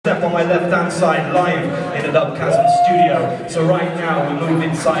on my left hand side, live in the DUBKASM studio. So right now we move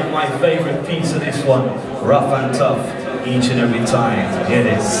inside my favourite piece of this one, rough and tough, each and every time. Here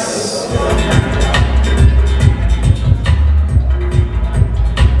it is.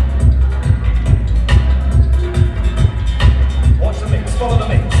 Follow the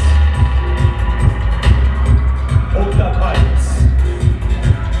mix. Hold that bites.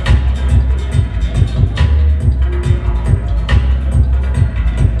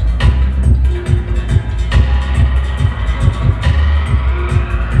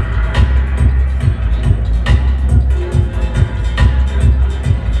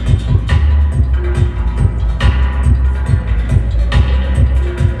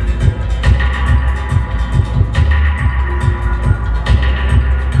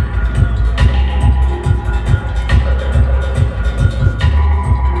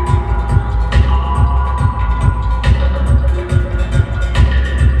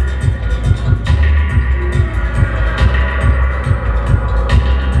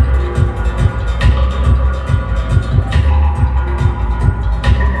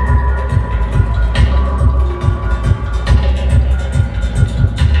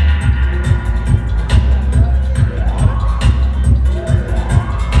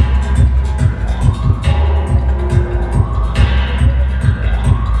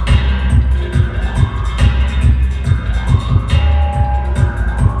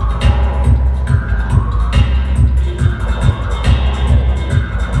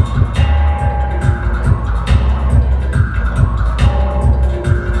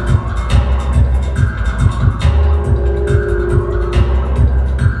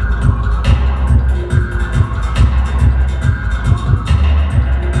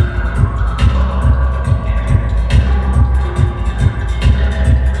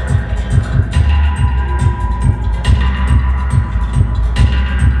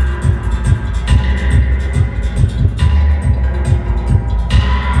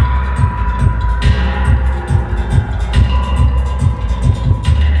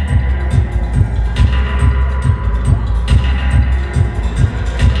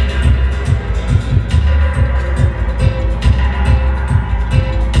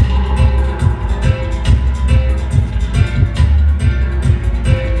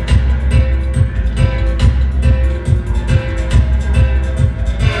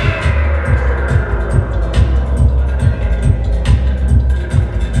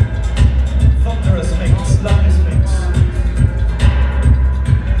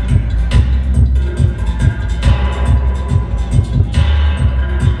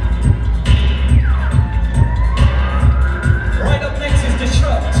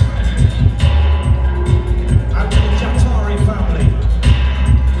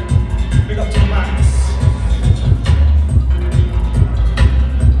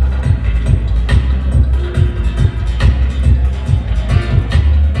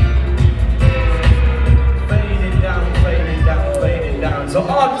 So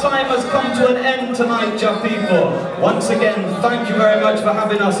our time has come to an end tonight, young people. Once again, thank you very much for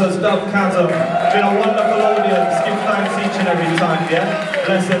having us as DUBKASM. It's been a wonderful audience. Give thanks each and every time, yeah?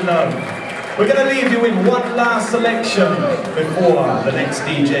 Blessed love. We're going to leave you with one last selection before the next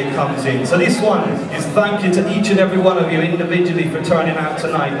DJ comes in. So this one is thank you to each and every one of you individually for turning out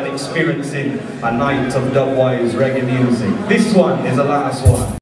tonight and experiencing a night of dubwise reggae music. This one is the last one.